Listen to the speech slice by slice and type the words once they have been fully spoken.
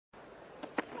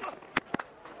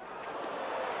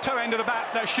Toe end of the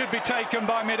bat, that should be taken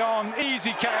by mid-on.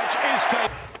 Easy catch is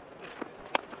taken.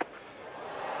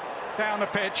 Down the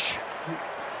pitch.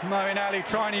 Moeen Ali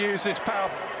trying to use this power.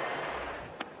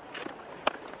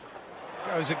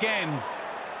 Goes again.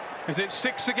 Is it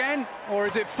 6 again or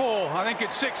is it 4? I think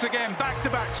it's 6 again. Back to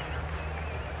back.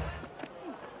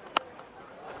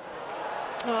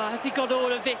 Oh, has he got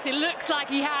all of this? It looks like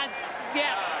he has.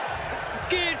 Yeah,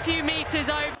 good few metres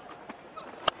over.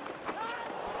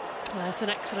 Well, that's an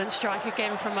excellent strike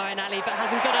again from Moeen Ali, but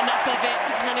hasn't got enough of it.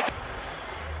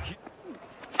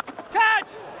 Catch!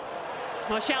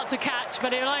 Well, shout to catch,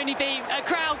 but it'll only be a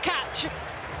crowd catch.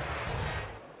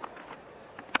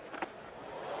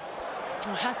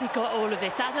 Oh, has he got all of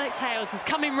this? Alex Hales is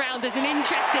coming round as an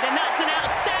interested, and that's an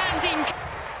outstanding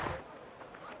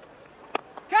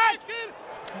catch.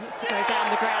 He looks to go down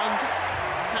the ground.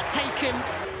 That taken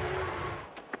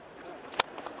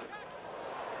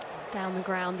down the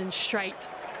ground and straight.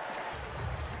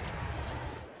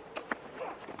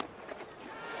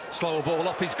 Slower ball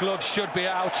off his gloves, should be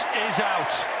out, is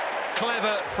out.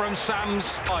 Clever from Sam's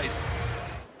side.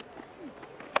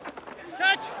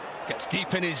 Gets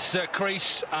deep in his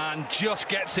crease and just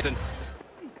gets it.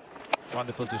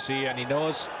 Wonderful to see, and he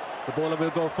knows the bowler will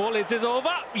go full. Is this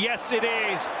over? Yes, it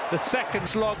is. The second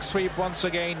slog sweep once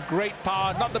again. Great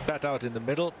power, not the bat out in the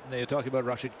middle. Now you're talking about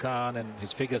Rashid Khan, and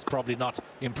his figure's probably not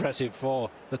impressive for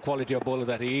the quality of bowler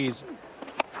that he is.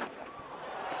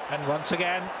 And once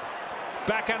again,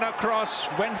 back and across,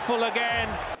 went full again.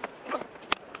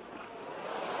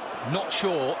 Not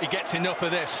sure he gets enough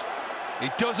of this. He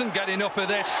doesn't get enough of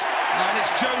this, and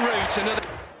it's Joe Root, another.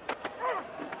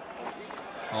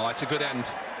 Oh, it's a good end.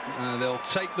 They'll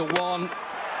take the one.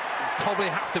 Probably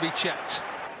have to be checked.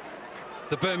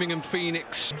 The Birmingham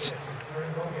Phoenix.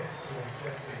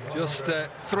 Just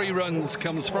 3 runs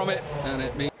comes from it, and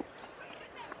it means.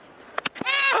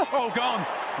 Oh, gone.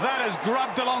 That has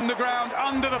grubbed along the ground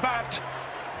under the bat.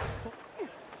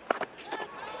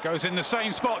 Goes in the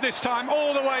same spot this time,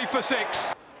 all the way for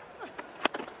 6.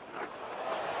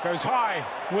 Goes high.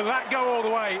 Will that go all the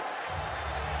way?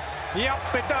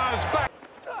 Yep, it does. Back.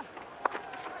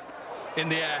 In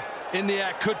the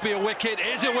air, could be a wicket,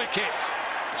 is a wicket.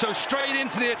 So straight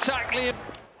into the attack, Liam.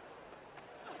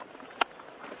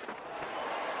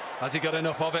 Has he got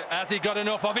enough of it? Has he got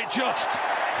enough of it? Just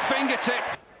fingertip.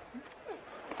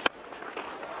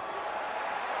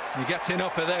 He gets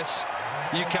enough of this.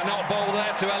 You cannot bowl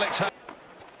there to Alex.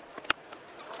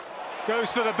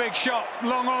 Goes for the big shot.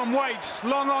 Long on waits,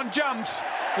 long on jumps.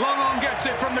 Long on gets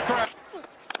it from the crowd.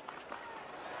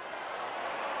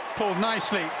 Pulled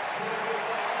nicely.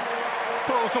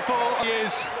 Pulled for 4. He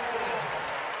is.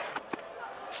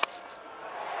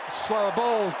 Slower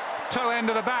ball. Toe end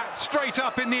of the bat. Straight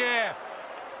up in the air.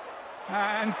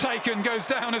 And taken. Goes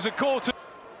down as a quarter.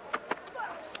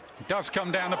 He does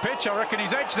come down the pitch. I reckon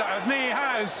he's edged that, hasn't he? He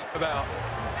has. About.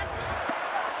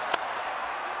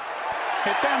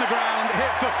 Hit down the ground,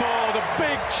 hit for 4. The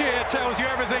big cheer tells you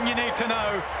everything you need to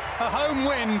know. A home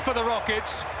win for the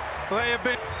Rockets. They have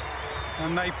been,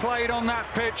 and they played on that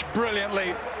pitch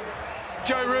brilliantly.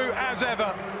 Joe Root, as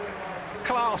ever,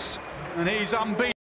 class, and he's unbeaten.